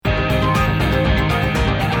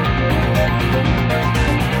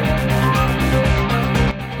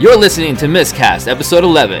You're listening to MisCast, episode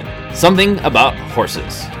 11, Something About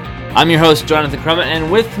Horses. I'm your host, Jonathan Crummett,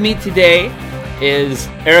 and with me today is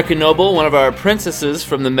Erika Noble, one of our princesses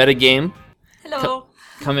from the metagame. Hello.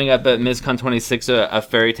 Coming up at MisCon 26, a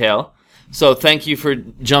fairy tale. So thank you for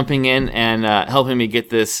jumping in and helping me get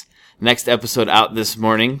this next episode out this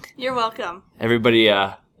morning. You're welcome. Everybody,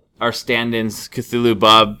 our stand-ins, Cthulhu,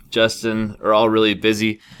 Bob, Justin, are all really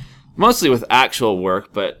busy, mostly with actual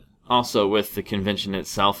work, but also with the convention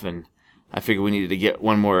itself, and I figured we needed to get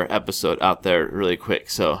one more episode out there really quick,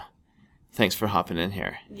 so thanks for hopping in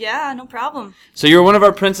here. Yeah, no problem. So you're one of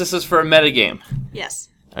our princesses for a metagame. Yes.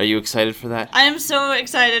 Are you excited for that? I am so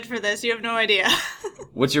excited for this. You have no idea.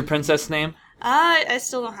 What's your princess name? I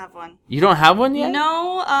still don't have one. You don't have one yet?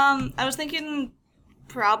 No, I was thinking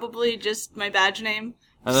probably just my badge name.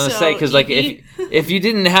 I was going to say, because like, if you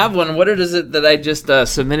didn't have one, what is it that I just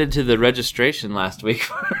submitted to the registration last week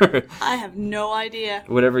for? I have no idea.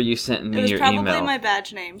 Whatever you sent me your email. It was probably my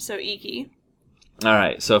badge name, so Iki. All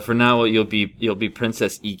right, so for now you'll be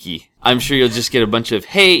Princess Iki. I'm sure you'll just get a bunch of,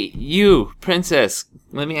 hey, you, princess,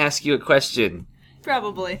 let me ask you a question.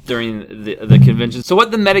 Probably. During the convention. So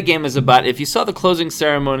what the metagame is about, if you saw the closing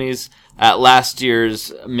ceremonies at last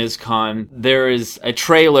year's MisCon, there is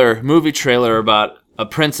a movie trailer about a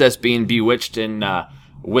princess being bewitched and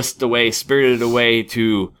whisked away, spirited away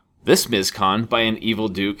to this MisCon by an evil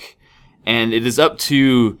duke. And it is up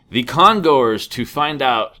to the con-goers to find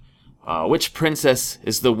out which princess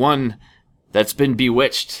is the one that's been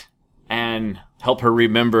bewitched and help her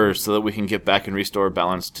remember so that we can get back and restore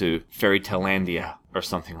balance to Fairy Taillandia or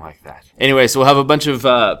something like that. Anyway, so we'll have a bunch of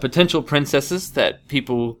potential princesses that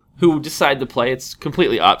people who decide to play, it's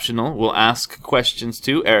completely optional, will ask questions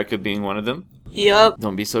to, Erika being one of them. Yep.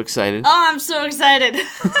 Don't be so excited. Oh, I'm so excited.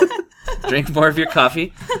 Drink more of your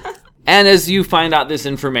coffee. And as you find out this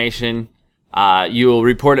information, you will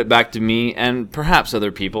report it back to me and perhaps other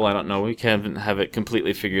people. I don't know. We can't have it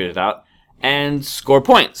completely figured it out. And score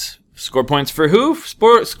points. Score points for who?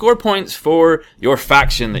 Score points for your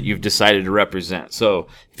faction that you've decided to represent. So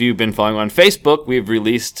if you've been following on Facebook, we've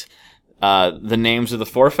released the names of the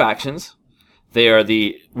 4 factions. They are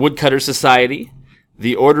the Woodcutter Society,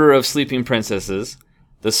 the Order of Sleeping Princesses,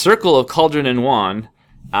 the Circle of Cauldron and Wand,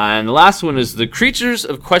 and the last one is the Creatures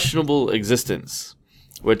of Questionable Existence,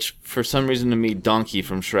 which for some reason to me, Donkey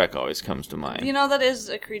from Shrek always comes to mind. You know, that is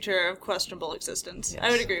a creature of questionable existence. Yes. I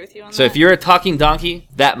would agree with you on that. So if you're a talking donkey,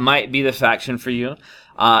 that might be the faction for you.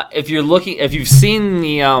 If you've seen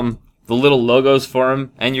the little logos for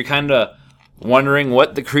them, and you're kind of wondering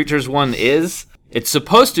what the Creatures one is, it's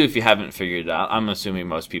supposed to, if you haven't figured it out, I'm assuming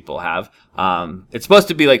most people have, it's supposed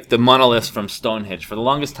to be like the monoliths from Stonehenge. For the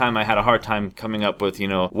longest time, I had a hard time coming up with,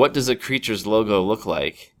 what does a Creature's logo look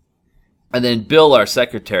like? And then Bill, our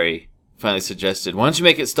secretary, finally suggested, why don't you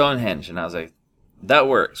make it Stonehenge? And I was like, that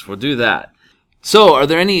works. We'll do that. So, are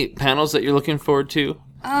there any panels that you're looking forward to?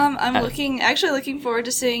 I'm actually looking forward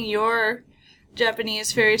to seeing your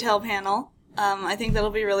Japanese fairy tale panel. I think that'll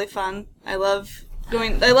be really fun. I love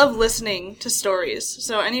listening to stories.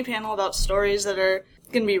 So any panel about stories that are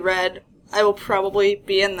going to be read, I will probably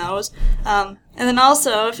be in those. And then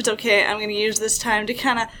also, if it's okay, I'm going to use this time to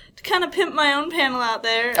kind of pimp my own panel out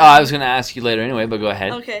there. I was going to ask you later anyway, but go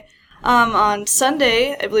ahead. Okay. On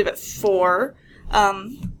Sunday, I believe at 4, I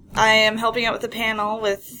am helping out with a panel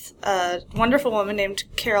with a wonderful woman named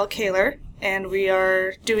Carol Kaler, and we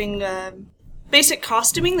are doing basic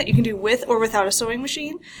costuming that you can do with or without a sewing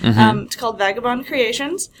machine. Mm-hmm. It's called Vagabond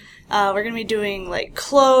Creations. We're going to be doing like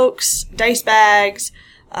cloaks, dice bags.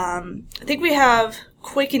 I think we have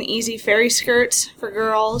quick and easy fairy skirts for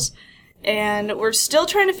girls. And we're still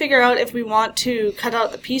trying to figure out if we want to cut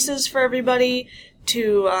out the pieces for everybody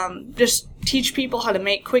to just teach people how to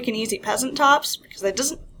make quick and easy peasant tops, because that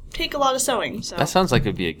doesn't take a lot of sewing. So that sounds like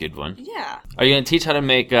it'd be a good one. Yeah. Are you going to teach how to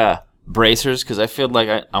make bracers? Because I feel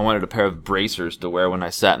like I wanted a pair of bracers to wear when I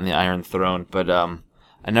sat in the Iron Throne, but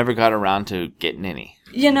I never got around to getting any.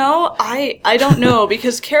 I don't know,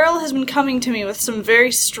 because Carol has been coming to me with some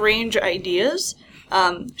very strange ideas.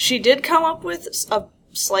 She did come up with a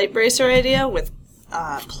slight bracer idea with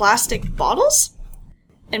plastic bottles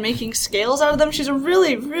and making scales out of them. She's a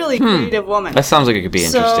really, really creative woman. That sounds like it could be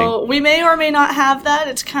interesting. So we may or may not have that.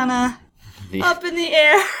 It's kind of up in the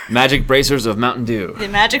air. Magic bracers of Mountain Dew. The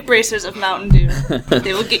magic bracers of Mountain Dew.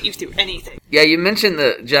 They will get you through anything. Yeah, you mentioned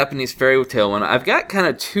the Japanese fairy tale one. I've got kind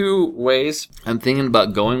of 2 ways I'm thinking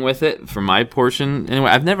about going with it for my portion. Anyway,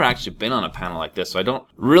 I've never actually been on a panel like this, so I don't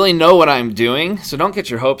really know what I'm doing, so don't get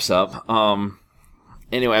your hopes up.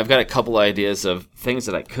 Anyway, I've got a couple ideas of things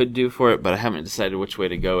that I could do for it, but I haven't decided which way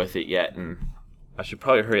to go with it yet, and I should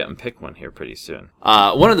probably hurry up and pick one here pretty soon.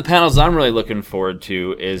 One of the panels I'm really looking forward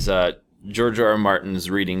to is George R. R. Martin's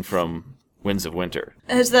reading from Winds of Winter.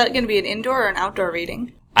 Is that going to be an indoor or an outdoor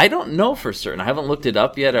reading? I don't know for certain. I haven't looked it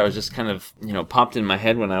up yet. I was just kind of, popped in my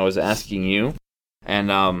head when I was asking you.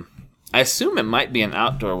 And I assume it might be an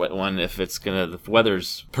outdoor one if the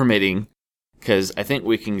weather's permitting, because I think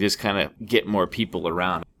we can just kind of get more people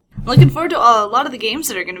around. I'm looking forward to a lot of the games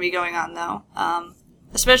that are going to be going on, though.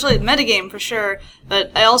 Especially the metagame, for sure.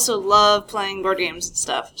 But I also love playing board games and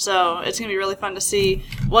stuff. So it's going to be really fun to see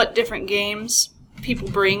what different games people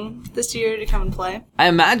bring this year to come and play. I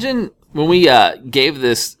imagine when we gave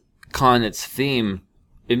this con its theme,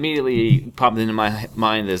 immediately popped into my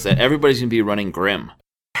mind is that everybody's going to be running Grimm.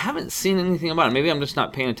 I haven't seen anything about it. Maybe I'm just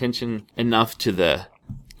not paying attention enough to the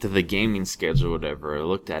gaming schedule or whatever. I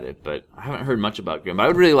looked at it, but I haven't heard much about Grimm. I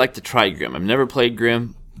would really like to try Grimm. I've never played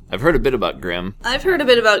Grimm. I've heard a bit about Grimm. I've heard a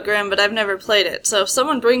bit about Grimm, but I've never played it. So if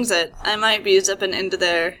someone brings it, I might be zipping into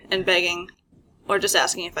there and begging, or just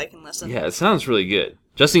asking if I can listen. Yeah, it sounds really good.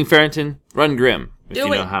 Justine Farrington, run Grimm, if Do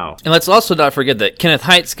you it. know how. And let's also not forget that Kenneth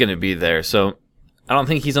Height's going to be there, so I don't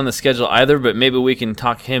think he's on the schedule either, but maybe we can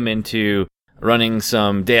talk him into running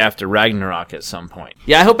some Day After Ragnarok at some point.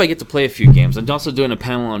 Yeah, I hope I get to play a few games. I'm also doing a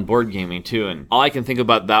panel on board gaming, too, and all I can think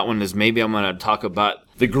about that one is maybe I'm going to talk about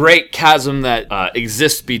the great chasm that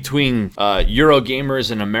exists between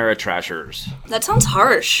Eurogamers and Ameritrashers. That sounds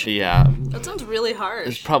harsh. Yeah. That sounds really harsh.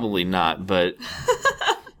 It's probably not, but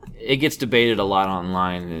it gets debated a lot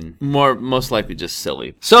online and most likely just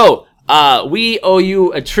silly. So, we owe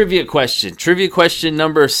you a trivia question. Trivia question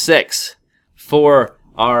number 6 for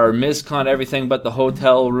our MisCon Everything But the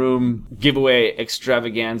Hotel Room giveaway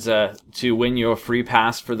extravaganza to win your free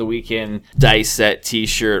pass for the weekend. Dice set,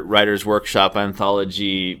 t-shirt, writer's workshop,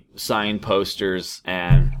 anthology, signed posters,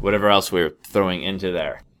 and whatever else we're throwing into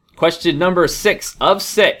there. Question number 6 of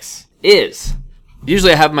 6 is...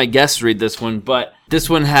 Usually I have my guests read this one, but this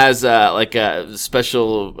one has a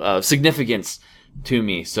special significance to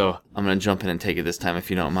me, so I'm going to jump in and take it this time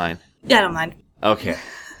if you don't mind. Yeah, I don't mind. Okay.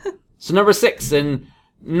 So number 6, and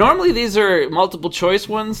normally these are multiple choice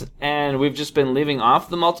ones, and we've just been leaving off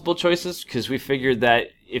the multiple choices because we figured that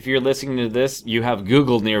if you're listening to this, you have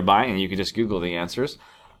Google nearby and you can just Google the answers.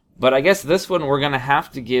 But I guess this one we're going to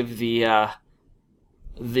have to give the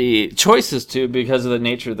choices to because of the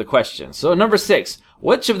nature of the question. So number 6,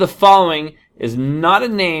 which of the following is not a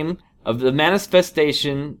name of the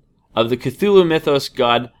manifestation of the Cthulhu mythos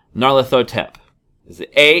god Nyarlathotep? Is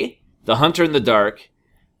it A, the hunter in the dark,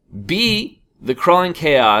 B, the crawling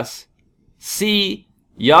chaos, C,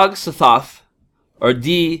 Yog-Sothoth, or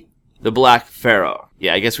D, the black pharaoh?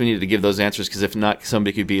 Yeah, I guess we needed to give those answers because if not,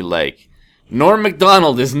 somebody could be like, Norm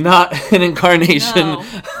Macdonald is not an incarnation of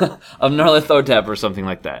Nyarlathotep or something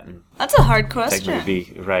like that. That's a hard question.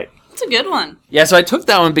 Technically be right. That's a good one. Yeah, so I took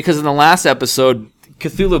that one because in the last episode,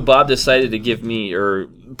 Cthulhu Bob decided to give me or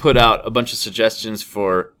put out a bunch of suggestions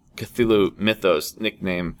for Cthulhu Mythos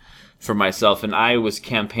nickname for myself, and I was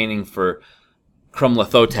campaigning for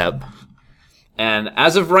Crumlathotep. And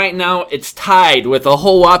as of right now, it's tied with a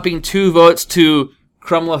whole whopping 2 votes to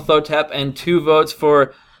Crumlathotep and 2 votes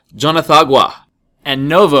for Jonathagwa. And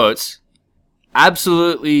no votes,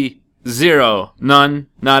 absolutely 0, none,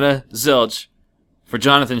 nada, zilch, for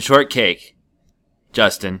Jonathan Shortcake,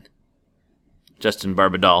 Justin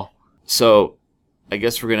Barbadal. So, I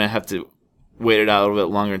guess we're going to have to wait it out a little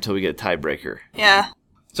bit longer until we get a tiebreaker. Yeah.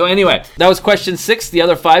 So anyway, that was question 6. The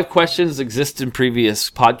other 5 questions exist in previous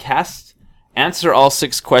podcasts. Answer all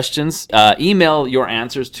 6 questions. Email your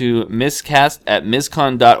answers to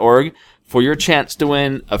miscast@miscon.org for your chance to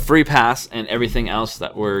win a free pass and everything else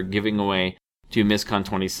that we're giving away to MisCon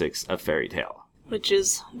 26 of Fairy Tale. Which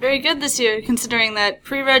is very good this year, considering that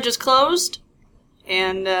pre-reg is closed,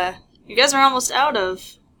 and you guys are almost out of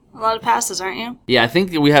a lot of passes, aren't you? Yeah, I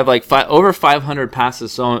think we have like over 500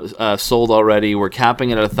 passes sold already. We're capping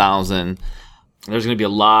it at 1,000. There's going to be a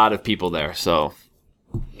lot of people there, so...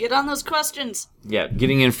 Get on those questions. Yeah,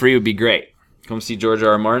 getting in free would be great. Come see George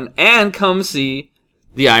R. R. Martin, and come see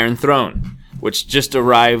The Iron Throne, which just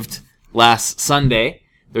arrived last Sunday.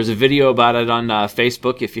 There's a video about it on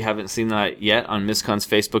Facebook, if you haven't seen that yet, on MisCon's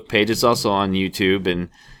Facebook page. It's also on YouTube, and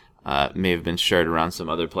may have been shared around some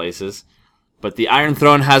other places. But The Iron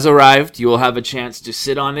Throne has arrived. You will have a chance to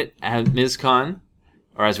sit on it at MisCon,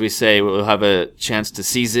 or as we say, we'll have a chance to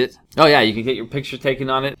seize it. Oh yeah, you can get your picture taken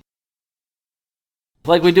on it.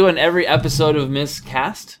 Like we do in every episode of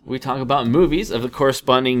MisCast, we talk about movies of the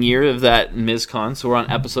corresponding year of that MisCon. So we're on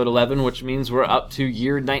episode 11, which means we're up to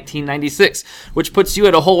year 1996, which puts you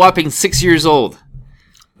at a whole whopping 6 years old.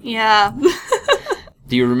 Yeah.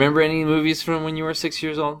 Do you remember any movies from when you were 6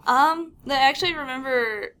 years old? I actually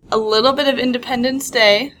remember a little bit of Independence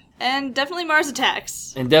Day, and definitely Mars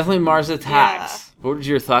Attacks. And definitely Mars Attacks. Yeah. What were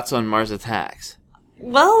your thoughts on Mars Attacks?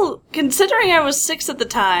 Well, considering I was 6 at the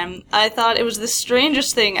time, I thought it was the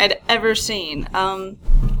strangest thing I'd ever seen.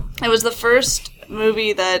 It was the first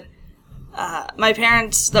movie that my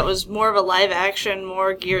parents, that was more of a live action,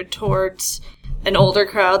 more geared towards an older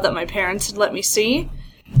crowd that my parents had let me see.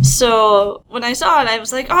 So when I saw it, I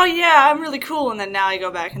was like, oh yeah, I'm really cool. And then now I go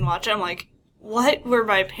back and watch it, I'm like, what were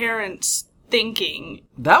my parents thinking?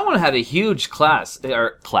 That one had a huge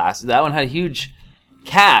that one had a huge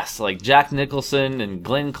cast, like Jack Nicholson and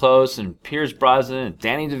Glenn Close and Pierce Brosnan and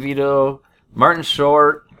Danny DeVito, Martin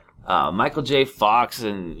Short, Michael J. Fox,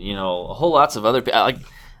 and, a whole lots of other people. Like,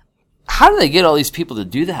 how do they get all these people to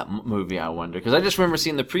do that movie, I wonder? Because I just remember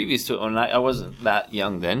seeing the previews to it when I wasn't that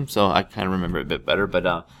young then, so I kind of remember it a bit better.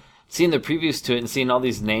 But seeing the previews to it and seeing all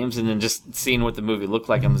these names and then just seeing what the movie looked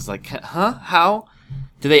like, I was like, huh? How?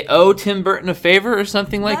 Do they owe Tim Burton a favor or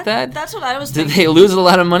something like that? That's what I was thinking. Did they lose a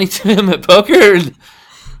lot of money to him at poker?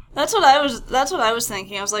 That's what I was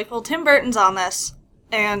thinking. I was like, well, Tim Burton's on this,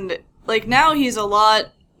 and like now he's a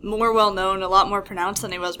lot more well known, a lot more pronounced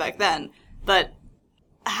than he was back then. But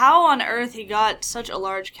how on earth he got such a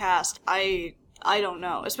large cast, I don't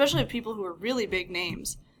know. Especially people who were really big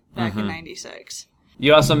names back in '96.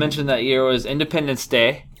 You also mentioned that year was Independence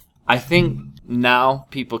Day. I think now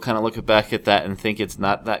people kind of look back at that and think it's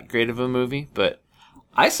not that great of a movie, but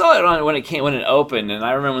I saw it when it opened, and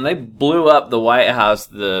I remember when they blew up the White House,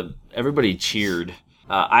 everybody cheered.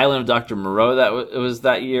 Island of Dr. Moreau, it was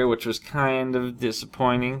that year, which was kind of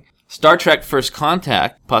disappointing. Star Trek First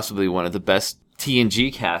Contact, possibly one of the best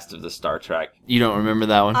TNG cast of the Star Trek. You don't remember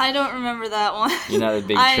that one? I don't remember that one. You're not a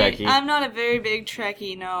big Trekkie? I'm not a very big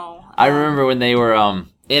Trekkie, no. I remember when they were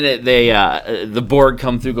in it, the Borg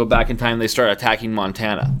come through, go back in time, they start attacking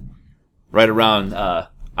Montana. Right around,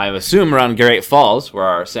 I assume around Great Falls, where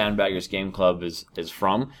our Sandbaggers Game Club is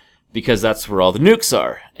from, because that's where all the nukes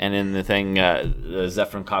are. And in the thing, the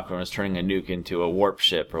Zephyrin Cochrane was turning a nuke into a warp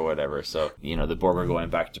ship or whatever. So, the Borg were going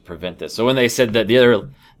back to prevent this. So when they said that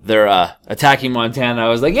they're attacking Montana, I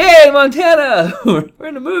was like, yay, Montana! We're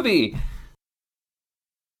in a movie!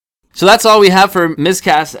 So that's all we have for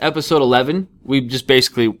MisCast episode 11. We just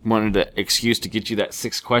basically wanted an excuse to get you that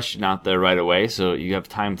 6th question out there right away so you have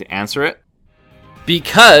time to answer it.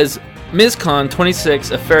 Because MisCon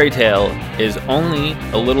 26, A Fairy Tale, is only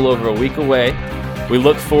a little over a week away. We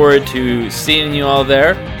look forward to seeing you all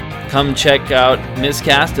there. Come check out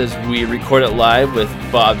MisCast as we record it live with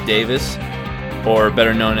Bob Davis, or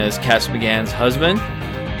better known as Cass McGann's husband.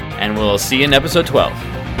 And we'll see you in episode 12.